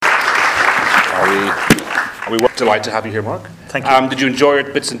We were delighted to have you here, Mark. Thank you. Did you enjoy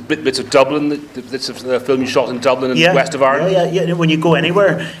bits of Dublin, the bits of the film you shot in Dublin and the west of Ireland? Yeah. When you go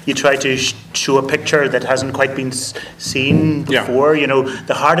anywhere, you try to show a picture that hasn't quite been seen before. Yeah. You know,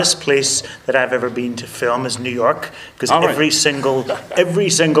 the hardest place that I've ever been to film is New York, because every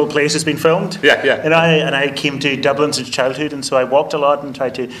single place has been filmed. Yeah. And I came to Dublin since childhood, and so I walked a lot and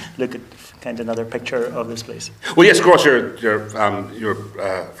tried to look at kind of another picture of this place. Well, yes, of course, you're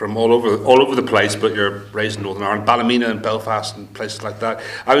from all over the place, but you're raised in Northern Ireland, Ballymena and Belfast and places like that.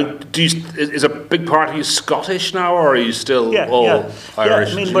 I mean, is a big part of you Scottish now, or are you still all Irish?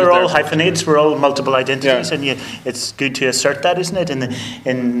 Yeah, I mean, we're all hyphenates, we're all multiple identities, and it's good to assert that, isn't it,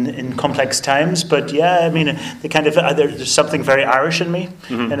 in complex times. But yeah, I mean, the kind of there's something very Irish in me,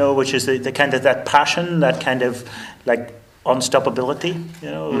 you know, which is the kind of that passion, that kind of like unstoppability, you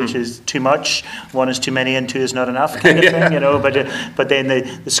know, which is too much. One is too many and two is not enough kind of thing, you know. But then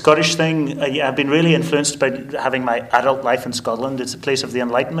the Scottish thing, I've been really influenced by having my adult life in Scotland. It's a place of the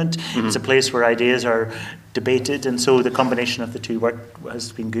Enlightenment. It's a place where ideas are debated, and so the combination of the two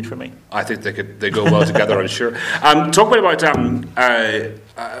has been good for me. I think they go well together, I'm sure. Talk about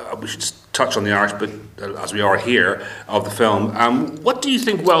we should just touch on the Irish, but as we are here, of the film. What do you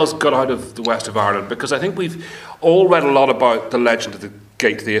think Wells got out of the west of Ireland? Because I think we've all read a lot about the legend of the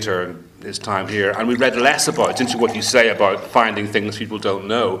Gate Theatre and his time here, and we read less about, it's interesting what you say about finding things people don't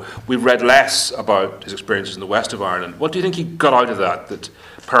know, we've read less about his experiences in the west of Ireland. What do you think he got out of that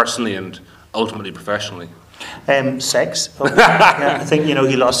personally and ultimately professionally? Sex. I think, you know,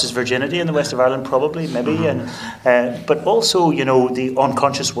 he lost his virginity in the west of Ireland, probably, maybe, and but also, you know, the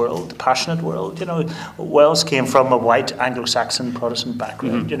unconscious world, the passionate world. You know, Wells came from a white Anglo-Saxon Protestant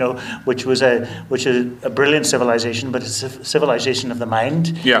background, you know, which is a brilliant civilization, but it's a civilization of the mind.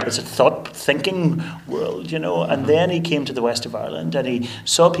 Yeah. It's a thinking world, you know. And then he came to the west of Ireland, and he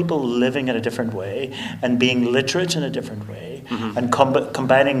saw people living in a different way and being literate in a different way, and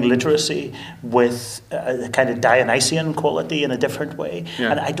combining literacy with a kind of Dionysian quality in a different way.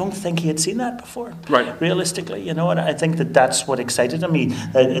 And I don't think he had seen that before, realistically, you know. And I think that's what excited him.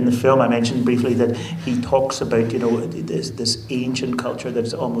 In the film I mentioned briefly that he talks about, you know, this ancient culture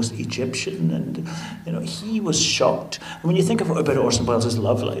that's almost Egyptian, and, you know, he was shocked. And when you think about Orson Welles'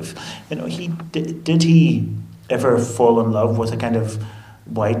 love life, you know, did he ever fall in love with a kind of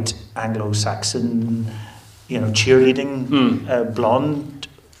white Anglo-Saxon, you know, cheerleading blonde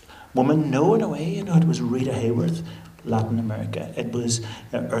woman? No, in a way, you know, it was Rita Hayworth, Latin America. It was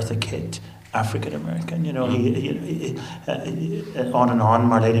Eartha Kitt, African American. You know, on and on.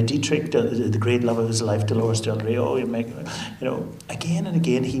 Marlene Dietrich, the great love of his life, Dolores Del Rio. You know, again and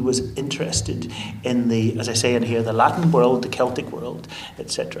again, he was interested in the, as I say in here, the Latin world, the Celtic world,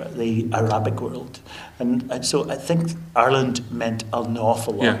 etc., the Arabic world, and so I think Ireland meant an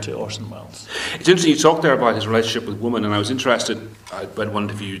awful lot to Orson Welles. It's interesting you talked there about his relationship with women, and I was interested. I read one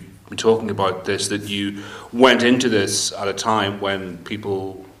of you talking about this, that you went into this at a time when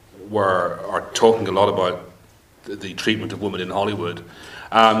people are talking a lot about the treatment of women in Hollywood,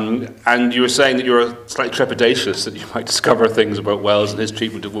 and you were saying that you were slightly trepidatious that you might discover things about Wells and his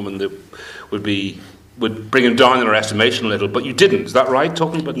treatment of women that would bring him down in our estimation a little, but you didn't. Is that right?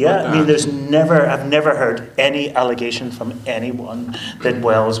 Talking about that? I mean, I've never heard any allegation from anyone that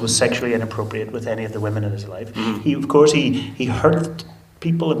Wells was sexually inappropriate with any of the women in his life. He hurt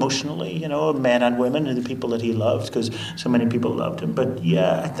people emotionally, you know, men and women, and the people that he loved, because so many people loved him. But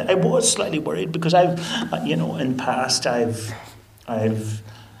yeah, I was slightly worried, because I've, you know, in past I've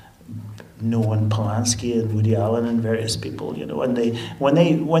known Polanski and Woody Allen and various people, you know, and when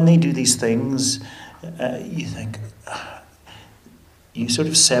they do these things, you think, you sort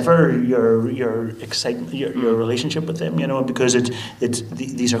of sever your excitement, your relationship with them, you know, because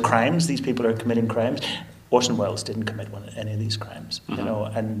these are crimes. These people are committing crimes. Orson Welles didn't commit any of these crimes, you know,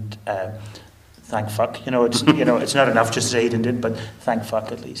 and thank fuck, you know. It's it's not enough just to say he didn't do it, but thank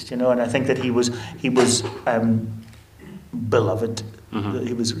fuck at least, you know. And I think that he was beloved.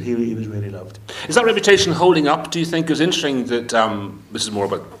 He was really loved. Is that reputation holding up, do you think? It was interesting that this is more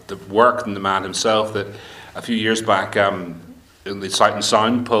about the work than the man himself. That a few years back, in the Sight and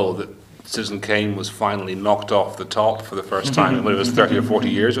Sound poll, that Citizen Kane was finally knocked off the top for the first time when it was 30 or 40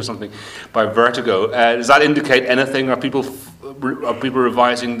 years or something by Vertigo. Does that indicate anything? Are people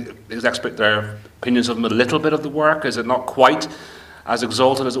revising their opinions of him a little bit of the work? Is it not quite as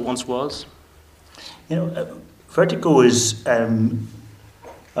exalted as it once was? You know, Vertigo is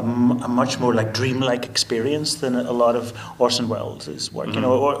a much more like dreamlike experience than a lot of Orson Welles' work. You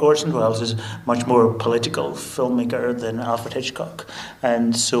know, Orson Welles is much more political filmmaker than Alfred Hitchcock,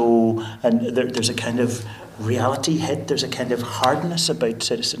 and there's a kind of reality hit. There's a kind of hardness about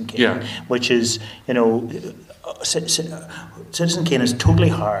Citizen Kane, which is, you know, Citizen Kane is totally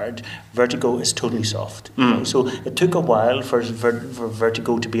hard. Vertigo is totally soft. You know? So it took a while for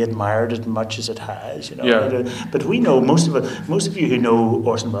Vertigo to be admired as much as it has. You know, but we know most of you who know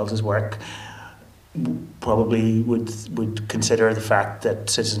Orson Welles' work probably would consider the fact that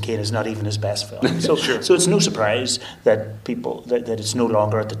Citizen Kane is not even his best film. So, so it's no surprise that people that it's no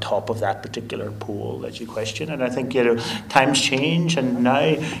longer at the top of that particular pool that you question. And I think, you know, times change, and now,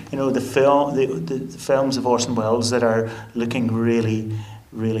 you know, the films of Orson Welles that are looking really,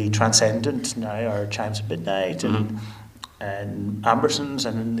 really transcendent now are Chimes of Midnight and Ambersons,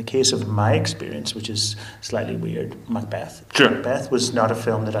 and in the case of my experience, which is slightly weird, Macbeth. Sure. Macbeth was not a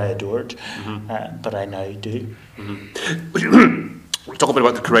film that I adored, but I now do. We'll talk a bit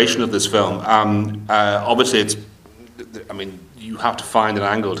about the creation of this film. Obviously, you have to find an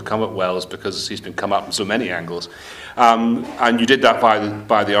angle to come at Welles because he's been come up in so many angles, and you did that by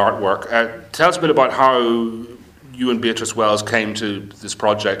the artwork. Tell us a bit about how you and Beatrice Welles came to this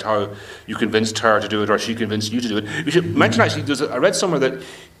project, how you convinced her to do it, or she convinced you to do it. We should mention, actually, I read somewhere that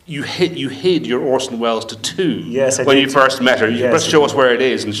you hid your Orson Welles tattoo when you first met her. You must show us where it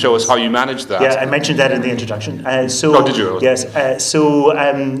is and show us how you managed that. Yeah, I mentioned that in the introduction. Did you? Yes.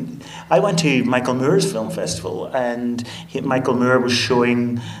 I went to Michael Moore's film festival, and Michael Moore was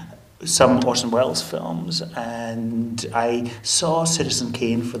showing some Orson Welles films, and I saw Citizen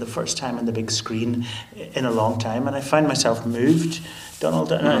Kane for the first time on the big screen in a long time, and I found myself moved,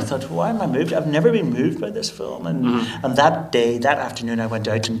 Donald, and I thought, why am I moved? I've never been moved by this film, and that afternoon I went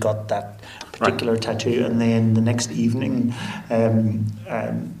out and got that particular tattoo, and then the next evening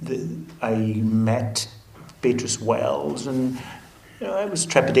I met Beatrice Welles, and you know, I was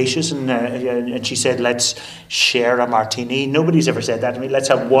trepidatious, and she said, let's share a martini. Nobody's ever said that to me. Let's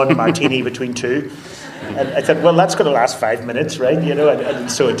have one martini between two. And I thought, well, that's going to last 5 minutes, right? You know,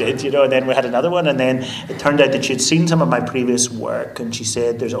 and so it did, you know, and then we had another one, and then it turned out that she'd seen some of my previous work, and she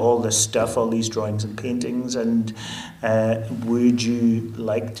said, there's all this stuff, all these drawings and paintings, and would you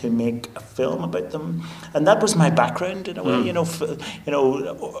like to make a film about them? And that was my background, in a way. You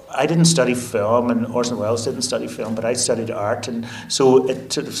know, I didn't study film, and Orson Welles didn't study film, but I studied art, and so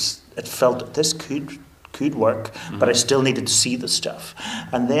it felt that this could work, but I still needed to see the stuff.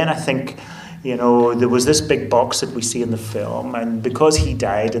 And then I think, you know, there was this big box that we see in the film, and because he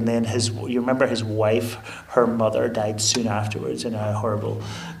died, and then you remember his wife, her mother, died soon afterwards in a horrible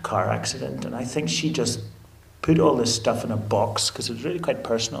car accident, and I think she just put all this stuff in a box, because it was really quite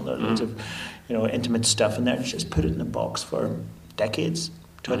personal. There were loads of, you know, intimate stuff in there, and she just put it in a box for decades.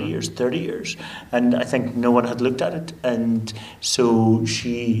 20 years, 30 years, and I think no one had looked at it, and so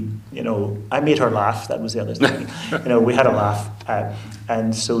she, you know, I made her laugh. That was the other thing. You know, we had a laugh,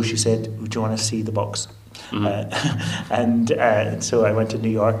 and so she said, would you want to see the box? And so I went to New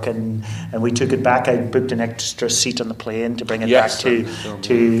York, and we took it back. I booked an extra seat on the plane to bring it back to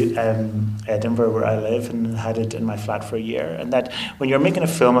Edinburgh, where I live, and had it in my flat for a year. And that, when you're making a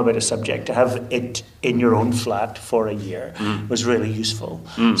film about a subject, to have it in your own flat for a year was really useful.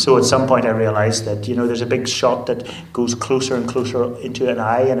 So at some point I realised that, you know, there's a big shot that goes closer and closer into an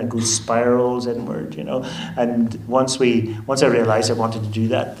eye, and it goes spirals inward, you know. And once I realised I wanted to do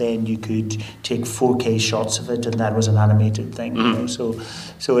that, then you could take 4K shots of it, and that was an animated thing, you know.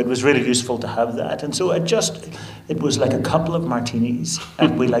 So it was really useful to have that, and so it was like a couple of martinis,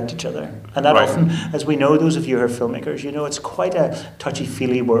 and we liked each other. And that often, as we know, those of you who are filmmakers, you know, it's quite a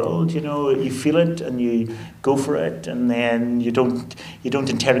touchy-feely world. You know, you feel it and you go for it, and then you don't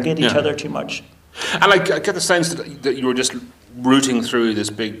interrogate each other too much. And I get the sense that you were just rooting through this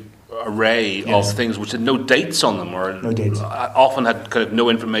big array of things which had no dates on them, or no dates. Often had kind of no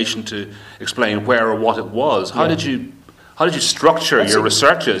information to explain where or what it was. How did you structure your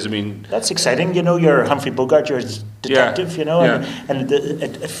researches? I mean, that's exciting. You know, you're Humphrey Bogart, you're a detective. You know, and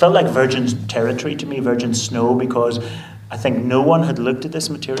it felt like virgin territory to me, virgin snow, because I think no one had looked at this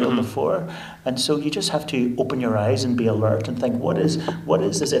material before, and so you just have to open your eyes and be alert and think, what is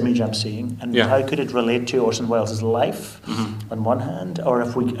this image I'm seeing, and how could it relate to Orson Welles' life on one hand, or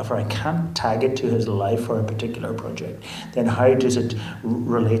if I can't tag it to his life or a particular project, then how does it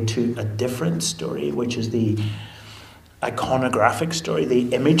relate to a different story, which is the iconographic story,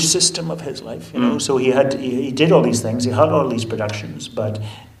 the image system of his life, you know. So he did all these things, he had all these productions, but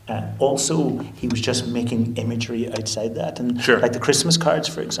Also, he was just making imagery outside that, and Sure. like the Christmas cards,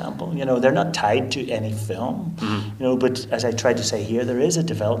 for example, they're not tied to any film, But as I tried to say here, there is a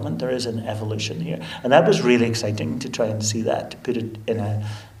development, there is an evolution here, and that was really exciting to try and see that, to put it in a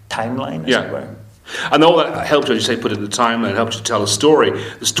timeline, as it were. And all that helps, as you say, put it in the timeline, helps you tell a story.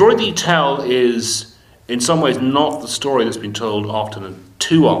 The story that you tell is, in some ways, not the story that's been told often and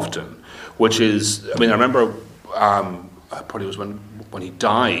too often, which is, I remember probably was when he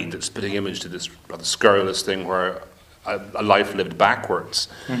died, that spitting image to this rather scurrilous thing where a life lived backwards.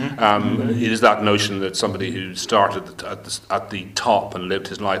 It is that notion that somebody who started at the top and lived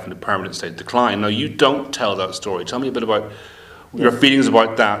his life in a permanent state of decline. Now, you don't tell that story. Tell me a bit about your feelings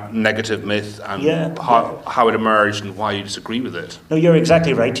about that negative myth and how it emerged and why you disagree with it. No, you're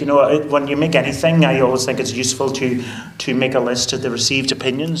exactly right. When you make anything, I always think it's useful to make a list of the received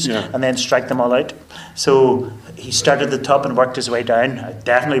opinions and then strike them all out. So he started at the top and worked his way down. I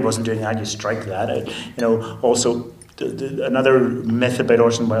definitely wasn't doing that. You strike that out. Also, another myth about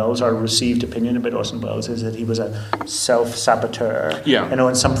Orson Welles, or received opinion about Orson Welles, is that he was a self-saboteur.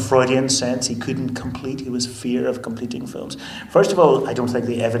 In some Freudian sense, he couldn't complete. He was fear of completing films. First of all, I don't think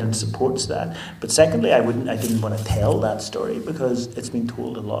the evidence supports that. But secondly, I didn't want to tell that story because it's been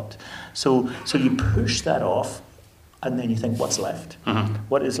told a lot. So you push that off. And then you think, what's left?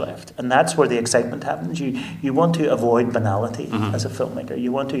 What is left? And that's where the excitement happens. You want to avoid banality as a filmmaker.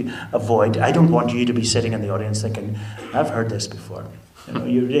 You want to avoid... I don't want you to be sitting in the audience thinking, I've heard this before.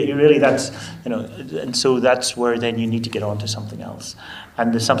 You really, that's... and so that's where then you need to get on to something else.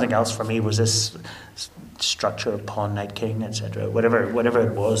 And the something else for me was this structure of Pawn, Night King, etc. Whatever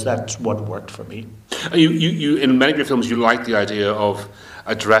it was, that's what worked for me. You in many of your films, you like the idea of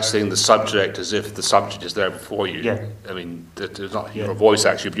addressing the subject as if the subject is there before you. There's not your voice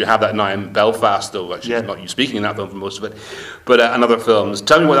actually, but you have that now in Belfast, though actually it's not you speaking in that film for most of it, but in other films.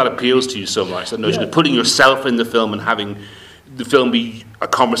 Tell me why that appeals to you so much, that notion of putting yourself in the film and having the film be a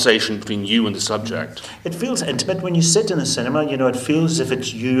conversation between you and the subject. It feels intimate when you sit in the cinema. It feels as if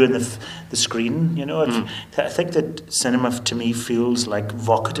it's you and the screen. I think that cinema to me feels like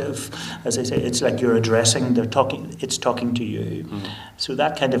vocative. As I say, it's like you're addressing. It's talking to you. So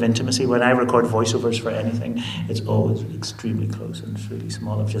that kind of intimacy. When I record voiceovers for anything, it's always extremely close and it's really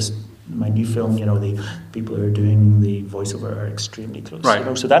small. I've just my new film. The people who are doing the voiceover are extremely close.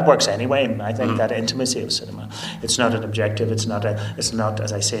 Right. So that works anyway. I think that intimacy of cinema. It's not an objective. It's not,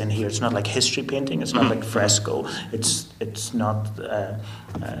 as I say in here, it's not like history painting. It's not like fresco. It's not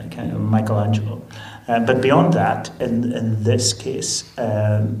kind of Michelangelo. But beyond that, in this case,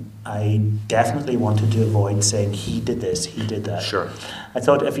 I definitely wanted to avoid saying he did this, he did that. Sure. I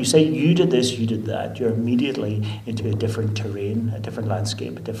thought if you say you did this, you did that, you're immediately into a different terrain, a different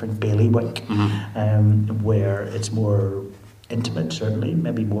landscape, a different bailiwick, where it's more intimate, certainly,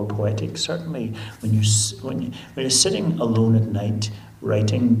 maybe more poetic. Certainly, when you're sitting alone at night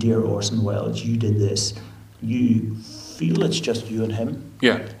writing "Dear Orson Welles, you did this," you feel it's just you and him.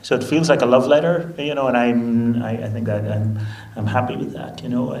 Yeah. So it feels like a love letter, and I think that I'm happy with that,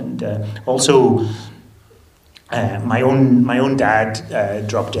 and also. My own dad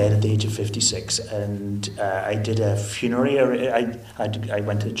dropped dead at the age of 56, and I did a funeral. I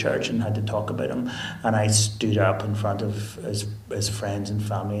went to church and had to talk about him, and I stood up in front of his friends and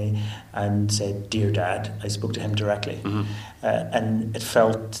family and said, "Dear Dad." I spoke to him directly, and it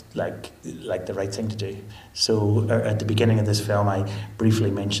felt like the right thing to do. So at the beginning of this film, I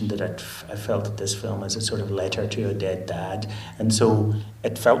briefly mentioned that I felt that this film is a sort of letter to a dead dad, and so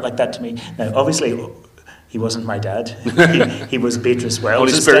it felt like that to me. Now, obviously. He wasn't my dad. He was Beatrice Wells'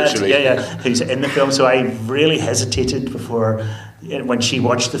 Only spiritually. dad. Who's in the film. So I really hesitated before, when she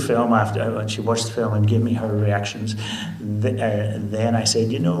watched the film. When she watched the film and gave me her reactions, then I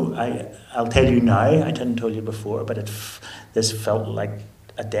said, I'll tell you now. I didn't tell you before, but this felt like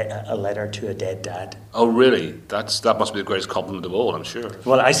a letter to a dead dad. Oh, really? That must be the greatest compliment of all, I'm sure.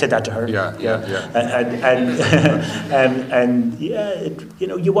 Well, I said that to her. Yeah. And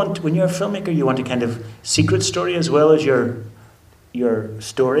you want, when you're a filmmaker, you want a kind of secret story as well as your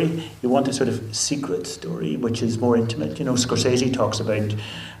story. You want a sort of secret story which is more intimate. Scorsese talks about,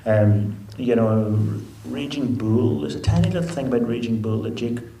 Raging Bull. There's a tiny little thing about Raging Bull that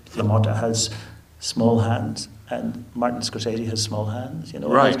Jake LaMotta has small hands. And Martin Scorsese has small hands,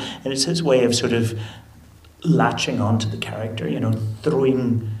 Right. And it's his way of sort of latching onto the character,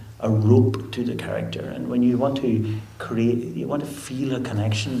 throwing a rope to the character. And when you want to create, you want to feel a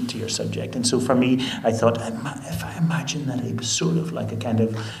connection to your subject. And so for me, I thought, if I imagine that he was sort of like a kind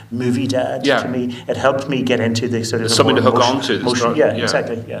of movie dad to me, it helped me get into the sort of something to hook onto.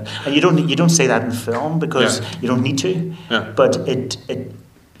 Exactly. And you don't say that in film because you don't need to. Yeah. But it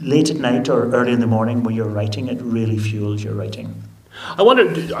late at night or early in the morning when you're writing, it really fuels your writing. I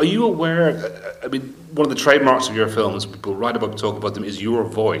wonder, are you aware, I mean, one of the trademarks of your films, people write about, talk about them, is your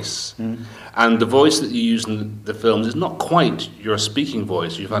voice. And the voice that you use in the films is not quite your speaking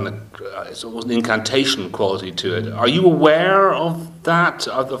voice. You've had it's almost an incantation quality to it. Are you aware of that,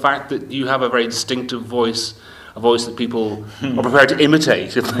 of the fact that you have a very distinctive voice, a voice that people are prepared to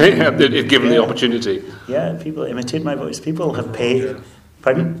imitate if given the opportunity? Yeah, people imitate my voice. People have paid...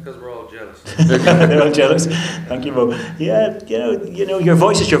 Pardon? Because we're all jealous. They're all jealous. Thank you, Mo. Yeah, you know, your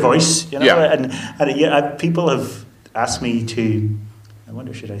voice is your voice. You know, and people have asked me to. I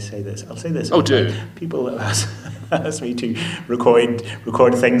wonder, should I say this? I'll say this. Oh, do. People have asked me to record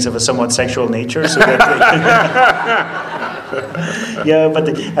things of a somewhat sexual nature, so that yeah, but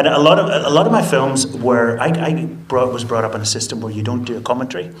and a lot of my films were was brought up in a system where you don't do a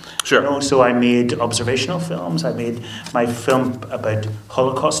commentary. Sure. You know, so I made observational films. I made my film about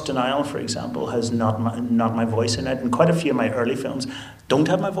Holocaust denial, for example, has not my voice in it, and quite a few of my early films don't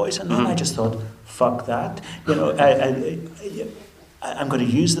have my voice in them. I just thought, fuck that. You know, I'm going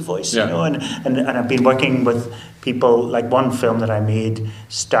to use the voice, you know, and I've been working with people, like one film that I made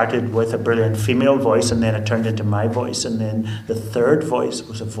started with a brilliant female voice, and then it turned into my voice, and then the third voice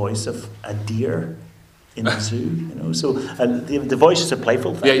was a voice of a deer in the zoo, you know. So the voice is a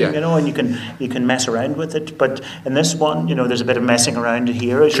playful thing, you know, and you can mess around with it. But in this one, you know, there's a bit of messing around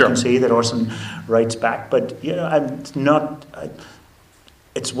here, as you can see, that Orson writes back. But you know,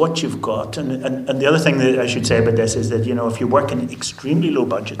 it's what you've got, and the other thing that I should say about this is that, you know, if you work in extremely low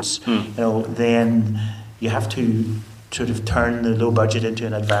budgets, you know, then you have to sort of turn the low budget into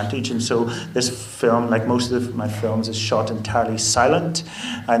an advantage. And so this film, like most of my films, is shot entirely silent.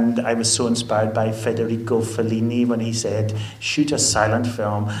 And I was so inspired by Federico Fellini when he said, shoot a silent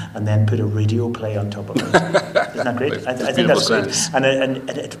film and then put a radio play on top of it. Isn't that great? I think that's great. And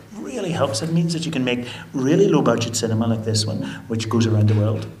it really helps. It means that you can make really low budget cinema like this one, which goes around the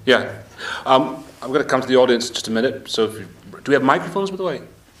world. Yeah. I'm going to come to the audience in just a minute. So do we have microphones, by the way?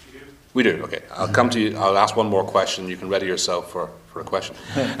 We do, okay. I'll come to you, I'll ask one more question. You can ready yourself for a question.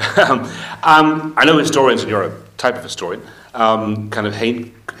 I know historians, and you're a type of historian, kind of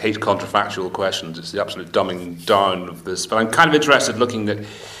hate contrafactual questions. It's the absolute dumbing down of this. But I'm kind of interested looking at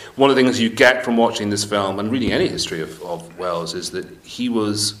one of the things you get from watching this film and reading any history of Wells is that he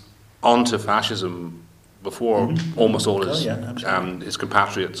was onto fascism before almost all his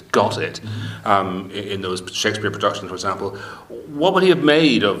compatriots got it, in those Shakespeare productions, for example. What would he have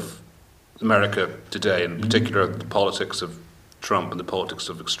made of America today, in particular the politics of Trump and the politics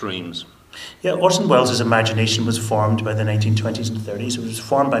of extremes? Yeah, Orson Welles' imagination was formed by the 1920s and 30s. It was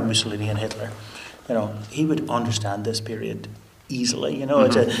formed by Mussolini and Hitler. You know, he would understand this period easily. You know,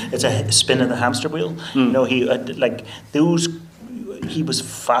 it's a spin in the hamster wheel. You know, he was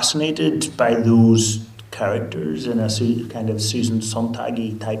fascinated by those characters in a kind of Susan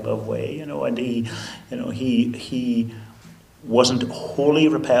Sontag-y type of way. You know, and he wasn't wholly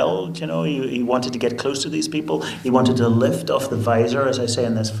repelled, you know. He wanted to get close to these people. He wanted to lift off the visor, as I say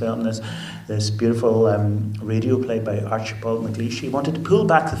in this film, this beautiful radio play by Archibald MacLeish. He wanted to pull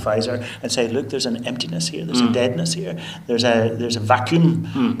back the visor and say, look, there's an emptiness here, there's a deadness here, there's a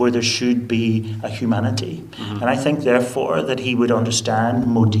vacuum where there should be a humanity. And I think, therefore, that he would understand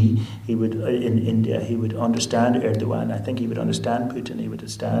Modi, he would in India, he would understand Erdogan, I think he would understand Putin, he would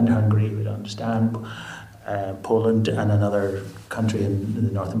understand Hungary, he would understand Poland and another country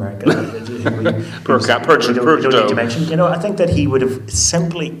in North America. We don't need to mention. You know, I think that he would have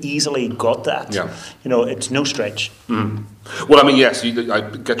simply, easily got that. Yeah. You know, it's no stretch. Well, I mean, yes, I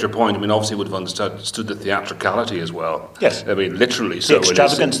get your point. I mean, obviously, would have understood the theatricality as well. Yes. I mean, literally. So the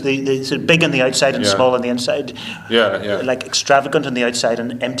extravagance, the sort of big on the outside and small on the inside. Yeah. Like extravagant on the outside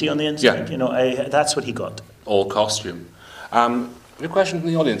and empty on the inside. You know, that's what he got. All costume. Any questions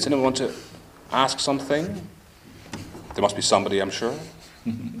from the audience? Anyone want to ask something? There must be somebody, I'm sure.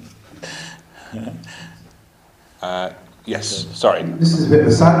 Yes, sorry. This is a bit of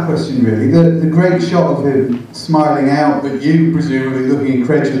a sad question, really. The great shot of him smiling out, but you presumably looking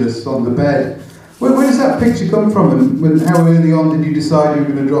incredulous on the bed. Where does that picture come from, and how early on did you decide you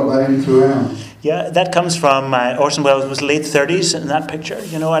were going to drop that in throughout? Yeah, that comes from Orson Welles was late 30s in that picture,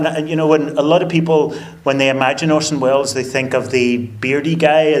 you know, and you know, when a lot of people, when they imagine Orson Welles, they think of the beardy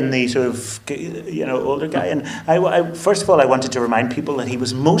guy and the sort of, you know, older guy. And I first of all, I wanted to remind people that he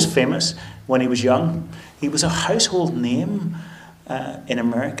was most famous when he was young. He was a household name in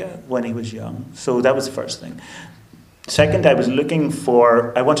America when he was young. So that was the first thing. Second, I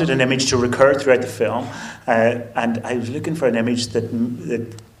wanted an image to recur throughout the film, and I was looking for an image that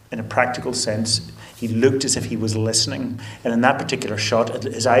in a practical sense, he looked as if he was listening. And in that particular shot,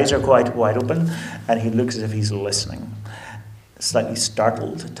 his eyes are quite wide open, and he looks as if he's listening. Slightly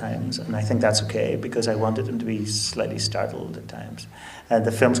startled at times, and I think that's okay, because I wanted him to be slightly startled at times. And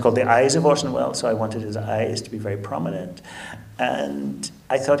the film's called The Eyes of Orson Welles, so I wanted his eyes to be very prominent. And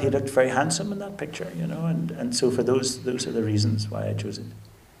I thought he looked very handsome in that picture, you know, and so for those are the reasons why I chose it.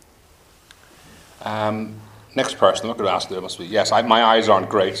 Next person, I'm not going to ask, there must be. Yes, my eyes aren't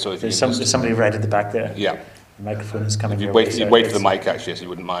great, so if there's somebody right at the back there. Yeah. The microphone is coming. If you wait for the mic, actually, if you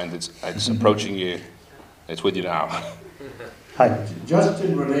wouldn't mind. It's approaching you. It's with you now. Hi. Just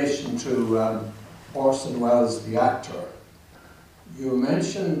in relation to Orson Welles, the actor, you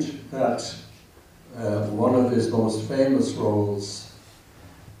mentioned that one of his most famous roles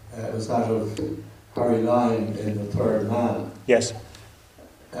was that of Harry Lime in The Third Man. Yes.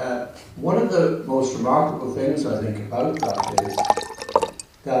 One of the most remarkable things I think about that is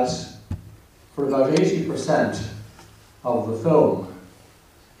that for about 80% of the film,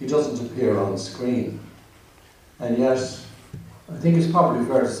 he doesn't appear on screen. And yet, I think it's probably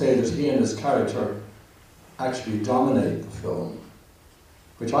fair to say that he and his character actually dominate the film,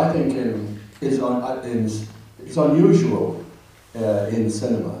 which I think is unusual in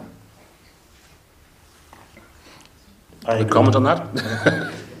cinema. A comment on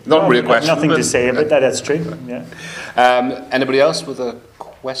that? Not really a question. Nothing to say about that. That's true. Yeah. Anybody else with a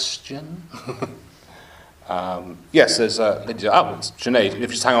question? Yes, there's lady. It's Sinead. If you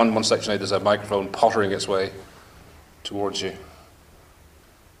just hang on one second, Sinead, there's a microphone pottering its way towards you.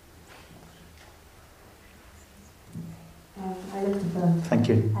 I love the film. Thank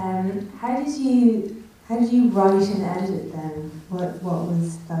you. How did you write and edit it then? What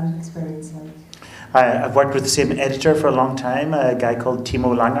was that experience like? I've worked with the same editor for a long time, a guy called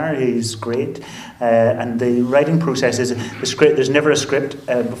Timo Langer, who's great. And the writing process is the script. There's never a script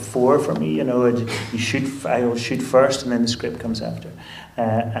before for me. You know, I'll shoot first, and then the script comes after.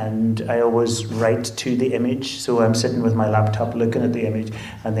 And I always write to the image, so I'm sitting with my laptop looking at the image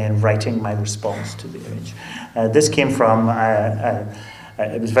and then writing my response to the image. This came from.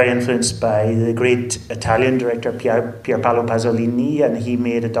 It was very influenced by the great Italian director Pier Paolo Pasolini, and he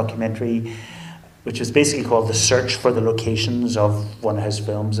made a documentary which was basically called The Search for the Locations of one of his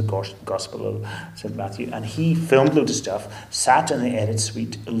films, The Gospel of St. Matthew. And he filmed loads of stuff, sat in the edit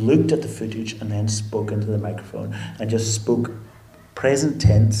suite, looked at the footage, and then spoke into the microphone and just spoke present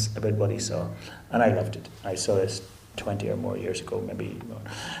tense about what he saw. And I loved it. I saw this 20 or more years ago, maybe more.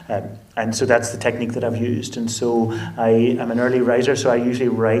 And so that's the technique that I've used. And so I am an early riser, so I usually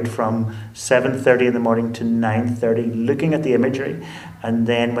write from 7:30 in the morning to 9:30, looking at the imagery. And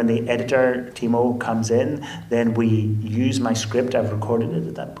then when the editor, Timo, comes in, then we use my script. I've recorded it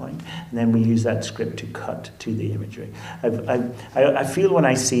at that point. And then we use that script to cut to the imagery. I feel when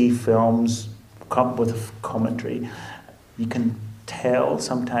I see films with commentary, you can tell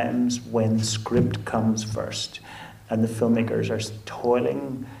sometimes when the script comes first. And the filmmakers are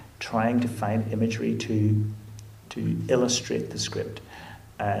toiling, trying to find imagery to illustrate the script.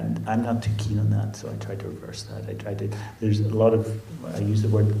 And I'm not too keen on that, so I try to reverse that. There's a lot of, I use the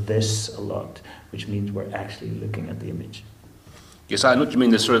word this a lot, which means we're actually looking at the image. Yes, I know what you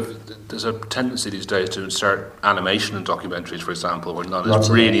mean. There's a tendency these days to insert animation in documentaries, for example, where none is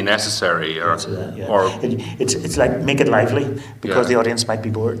really necessary, or it's like make it lively because the audience might be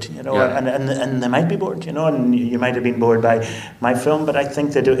bored, you know, and they might be bored, you know, and you might have been bored by my film, but I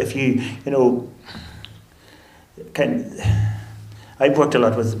think that if you know, I've worked a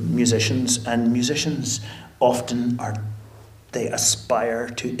lot with musicians, and musicians often they aspire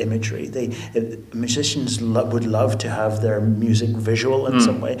to imagery. Musicians would love to have their music visual in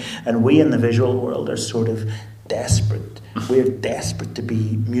some way, and we in the visual world are sort of desperate. We're desperate to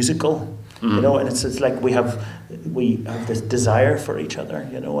be musical, you know, and it's like we have this desire for each other,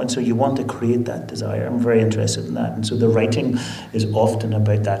 you know, and so you want to create that desire. I'm very interested in that, and so the writing is often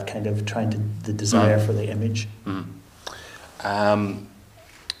about that kind of the desire for the image.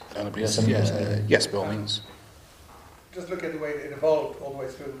 Anybody else? Yes, by all means. Just look at the way it evolved all the way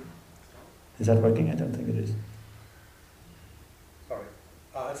through. Is that working? I don't think it is. Sorry,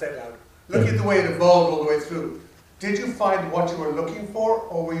 I'll say it loud. Look at the way it evolved all the way through. Did you find what you were looking for,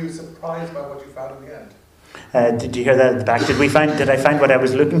 or were you surprised by what you found in the end? Did you hear that at the back? Did I find what I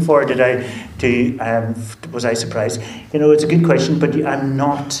was looking for? Was I surprised? You know, it's a good question, but I'm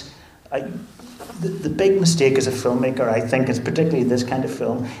not. The big mistake as a filmmaker, I think, is particularly this kind of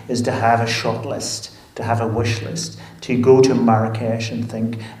film, is to have a shot list, to have a wish list, to go to Marrakesh and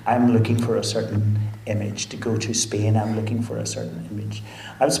think, I'm looking for a certain image, to go to Spain, I'm looking for a certain image.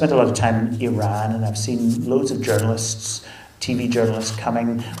 I've spent a lot of time in Iran, and I've seen loads of journalists TV journalists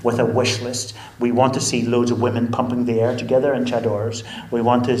coming with a wish list. We want to see loads of women pumping the air together in chadors. We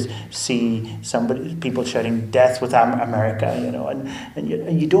want to see people shouting "Death with America," you know, and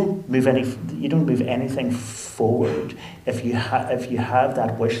you don't move anything forward if you have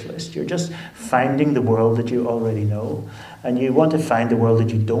that wish list. You're just finding the world that you already know, and you want to find the world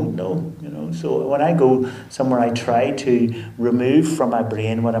that you don't know, you know. So when I go somewhere, I try to remove from my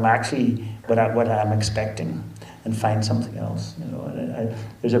brain what I'm expecting, and find something else, you know. And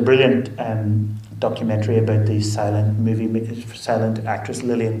there's a brilliant documentary about the silent actress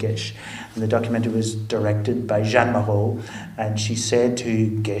Lillian Gish, and the documentary was directed by Jeanne Moreau, and she said to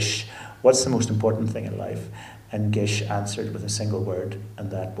Gish, "What's the most important thing in life?" And Gish answered with a single word,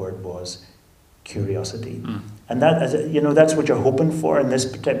 and that word was curiosity. And that, you know, that's what you're hoping for in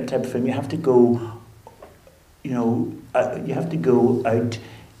this type of film. You have to go, you know, out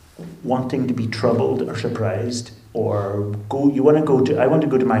wanting to be troubled or surprised, or I want to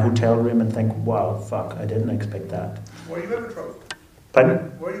go to my hotel room and think, wow, fuck, I didn't expect that. Were you ever troubled?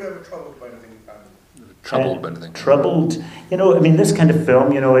 Pardon? Were you ever troubled by anything you found? Troubled by anything? Troubled. You know, I mean, this kind of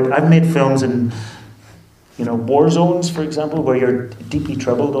film, you know, I've made films in, you know, war zones, for example, where you're deeply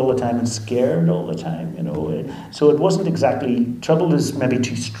troubled all the time and scared all the time, you know. So it wasn't exactly, troubled is maybe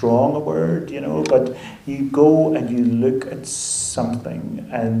too strong a word, you know, but you go and you look at something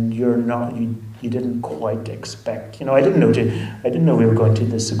and you didn't quite expect, you know. I didn't know we were going to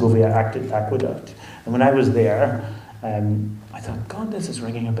the Segovia Aqueduct, and when I was there, I thought, God, this is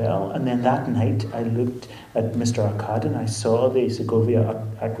ringing a bell. And then that night I looked at Mr. Arcade and I saw the Segovia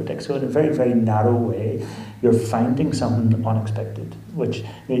Aqueduct. So in a very, very narrow way, you're finding something unexpected, which,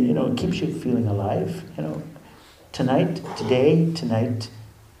 you know, keeps you feeling alive. You know, tonight,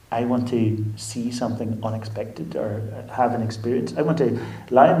 I want to see something unexpected or have an experience. I want to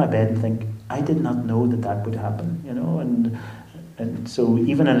lie in my bed and think, I did not know that would happen, you know, and so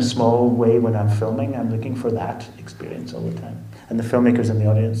even in a small way when I'm filming, I'm looking for that experience all the time. And the filmmakers in the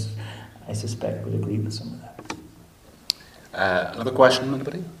audience, I suspect, would agree with some of that. Another question,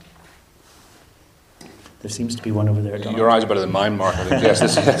 anybody? There seems to be one over there, Donald. Your eyes are better than mine, Mark. I think. Yes,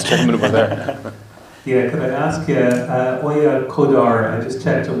 this gentleman over there. Yeah, could I ask you, Oya Kodar, I just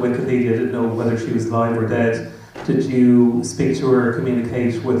checked on Wikipedia, didn't know whether she was alive or dead. Did you speak to her or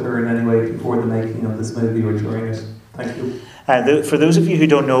communicate with her in any way before the making of this movie or during it? Thank you. For those of you who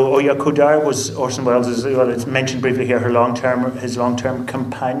don't know, Oya Kodar was Orson Welles', well, it's mentioned briefly here, his long-term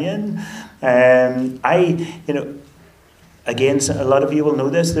companion. You know, again, a lot of you will know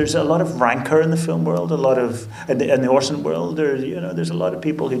this. There's a lot of rancor in the film world, in the Orson world. There's a lot of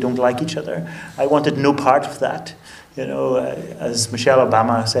people who don't like each other. I wanted no part of that. You know, as Michelle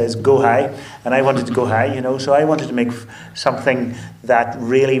Obama says, go high, and I wanted to go high. You know, so I wanted to make something that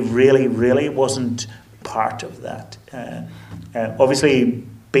really, really, really wasn't part of that. Obviously,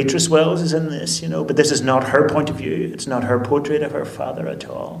 Beatrice Wells is in this, you know, but this is not her point of view. It's not her portrait of her father at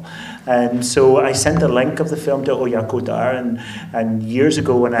all. And so I sent a link of the film to Oya Kodar, and years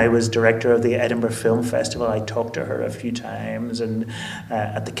ago when I was director of the Edinburgh Film Festival, I talked to her a few times. And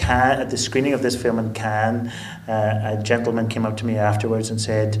at the screening of this film in Cannes, a gentleman came up to me afterwards and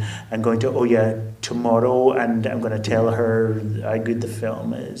said, I'm going to Oya tomorrow and I'm going to tell her how good the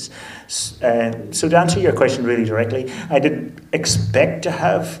film is. So to answer your question really directly, I didn't expect to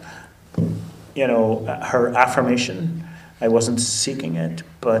have, you know, her affirmation. I wasn't seeking it,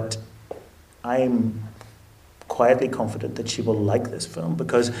 but I'm quietly confident that she will like this film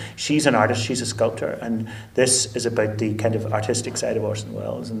because she's an artist, she's a sculptor, and this is about the kind of artistic side of Orson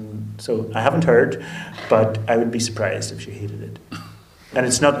Welles. And so I haven't heard, but I would be surprised if she hated it. And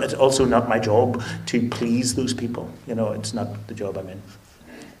it's also not my job to please those people. You know, it's not the job I'm in.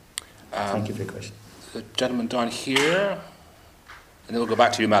 Thank you for your question. The gentleman down here, and then we'll go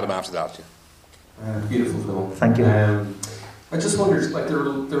back to you, madam, after that. Beautiful film. Thank you. I just wondered, like, there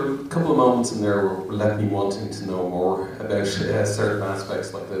were a couple of moments in there where left me wanting to know more about certain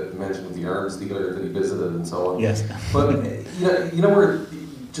aspects, like the mention of the arms dealer that he visited and so on. Yes. But you know where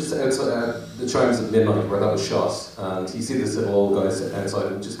just outside the chimes of midnight where that was shot, and you see this little old guy sitting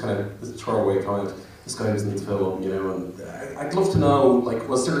outside and just kind of this throwaway comment. This guy was in the film, you know, and I'd love to know, like,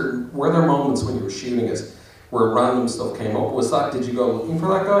 were there moments when you were shooting it where random stuff came up? Did you go looking for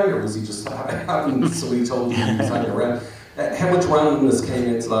that guy, or was he just happened? Somebody told you he was hanging around. How much randomness came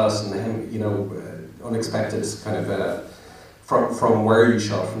into that, and how, you know, unexpected kind of from where you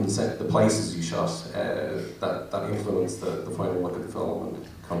shot, from the places you shot, that influenced the final look at the film and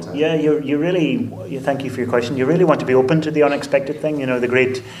content? Yeah, you really. Thank you for your question. You really want to be open to the unexpected thing. You know, the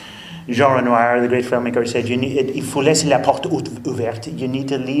great Jean Renoir, the great filmmaker, said, il faut laisser la porte ouverte. You need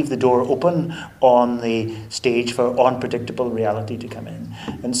to leave the door open on the stage for unpredictable reality to come in.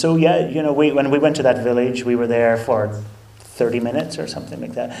 And so, yeah, when we went to that village, we were there for 30 minutes or something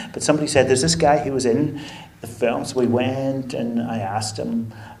like that. But somebody said, there's this guy who was in the film. So we went and I asked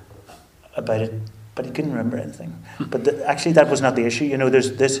him about it, but he couldn't remember anything. But actually, that was not the issue.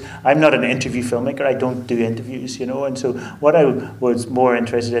 There's this. I'm not an interview filmmaker. I don't do interviews. And so what I was more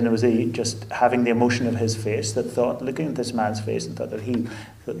interested in was just having the emotion of his face. Looking at this man's face, and thought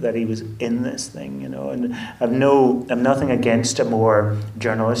that he was in this thing. And I've nothing against a more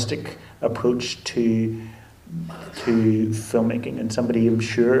journalistic approach to filmmaking, and somebody, I'm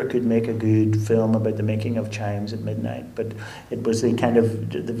sure, could make a good film about the making of Chimes at midnight, but it was the kind of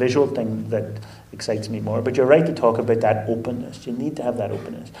the visual thing that excites me more. But you're right to talk about that openness. You need to have that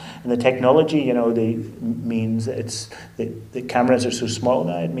openness, and the technology, means it's the cameras are so small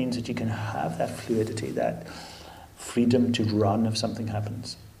now. It means that you can have that fluidity, that freedom to run if something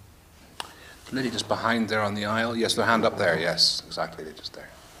happens. Lady just behind there on the aisle. Yes, their hand up there. Yes, exactly. They're just there.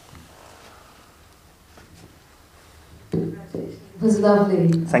 It was lovely.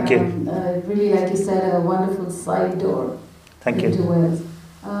 Thank you. Really, like you said, a wonderful side door into Wales.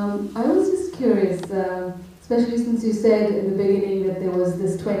 I was just curious, especially since you said in the beginning that there was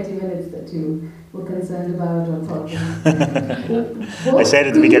this 20 minutes that you were concerned about or thought. I said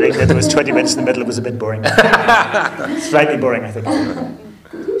at the beginning that there was 20 minutes in the middle. It was a bit boring. Slightly boring, I think.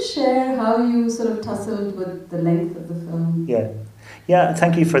 Could you share how you sort of tussled with the length of the film? Yeah.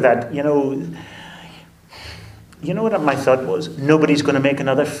 Thank you for that. You know what my thought was? Nobody's going to make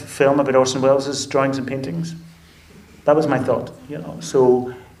another film about Orson Welles' drawings and paintings. That was my thought,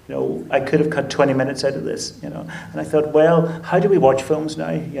 So, I could have cut 20 minutes out of this, And I thought, well, how do we watch films now?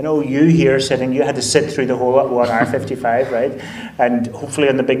 You here sitting, you had to sit through the whole 1 hour 55, right? And hopefully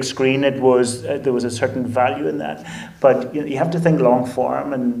on the big screen there was a certain value in that. But you have to think long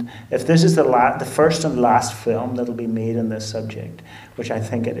form, and if this is the first and last film that'll be made on this subject, which I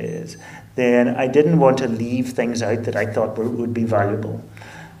think it is, then I didn't want to leave things out that I thought would be valuable.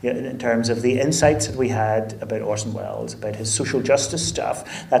 In terms of the insights that we had about Orson Welles, about his social justice stuff,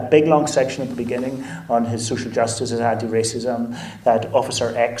 that big long section at the beginning on his social justice, his anti-racism, that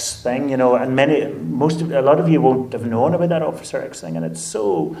Officer X thing, and a lot of you won't have known about that Officer X thing, and it's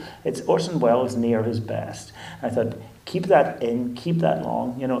Orson Welles near his best. I thought, keep that in, keep that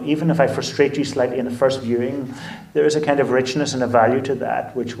long, even if I frustrate you slightly in the first viewing, there is a kind of richness and a value to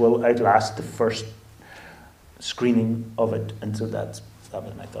that which will outlast the first screening of it, and so that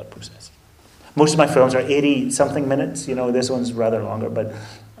was my thought process. Most of my films are 80-something minutes. This one's rather longer, but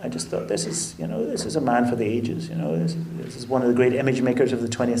I just thought this is a man for the ages. This is one of the great image makers of the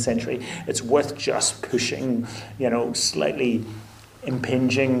 20th century. It's worth just pushing, slightly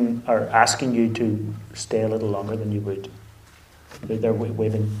impinging or asking you to stay a little longer than you would. They're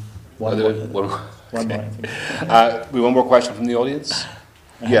waving one more. I think. One more question from the audience.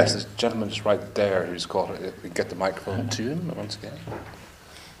 Yes, this gentleman just right there who's called. We get the microphone to him once again.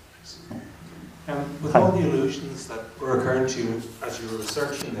 With all the illusions that were occurring to you as you were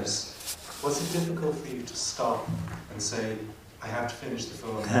researching this, was it difficult for you to stop and say, I have to finish the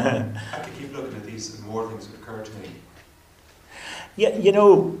film, I could keep looking at these and more things would occur to me? Yeah,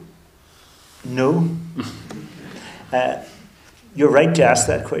 no. You're right to ask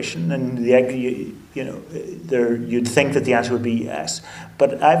that question, and you'd think that the answer would be yes.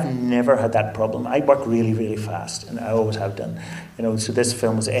 But I've never had that problem. I work really, really fast, and I always have done. So this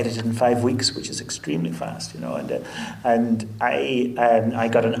film was edited in 5 weeks, which is extremely fast. And I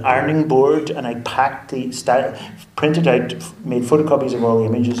got an ironing board, and I packed printed out, made photocopies of all the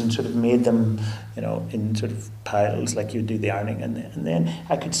images, and sort of made them, in sort of piles like you do the ironing, and then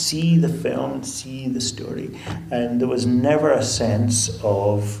I could see the film, see the story, and there was never a sense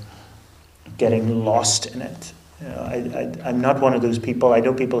of getting lost in it. I'm not one of those people. I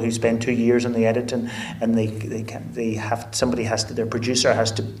know people who spend 2 years on the edit, and their producer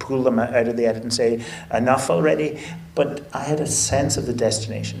has to pull them out of the edit and say enough already. But I had a sense of the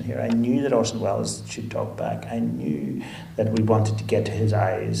destination here. I knew that Orson Welles should talk back. I knew that we wanted to get to his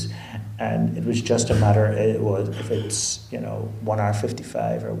eyes, and it was just a matter. It was if it's 1 hour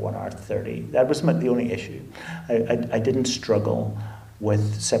 55 or 1 hour 30. That was the only issue. I didn't struggle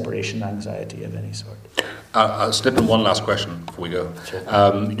with separation anxiety of any sort. I'll slip in one last question before we go. Sure.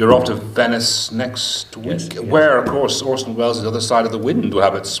 You're off to Venice next week, where, of course, Orson Welles' The Other Side of the Wind will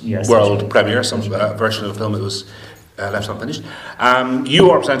have its world premiere, some version of the film. It was left unfinished. You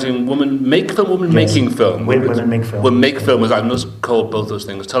are presenting Women Make Film, Women Making Film. Women Make Film. Women Make Film, as I know, called both those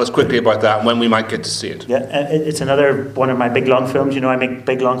things. Tell us quickly about that and when we might get to see it. Yeah, it's another one of my big long films. You know, I make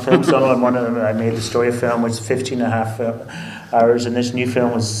big long films. So one of them, I made the story film, which is 15 and a half hours, and this new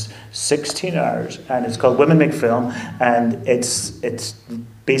film was 16 hours, and it's called Women Make Film, and it's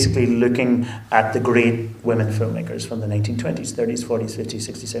basically looking at the great women filmmakers from the 1920s, 30s, 40s, 50s,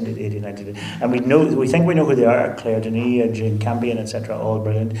 60s, 70s, 80s, 90s. And we think we know who they are, Claire Denis and Jane Campion, etc., all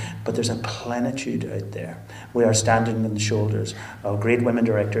brilliant, but there's a plenitude out there. We are standing on the shoulders of great women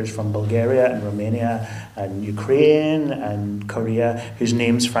directors from Bulgaria and Romania and Ukraine and Korea, whose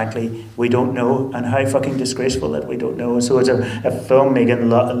names, frankly, we don't know, and how fucking disgraceful that we don't know. So it's a film making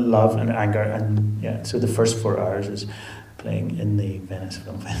love and anger, and yeah, so the first 4 hours is playing in the Venice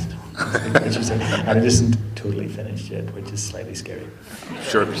Film Festival, and it isn't totally finished yet, which is slightly scary.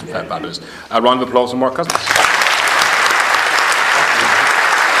 Sure, it's fabulous. A round of applause for Mark Cousins.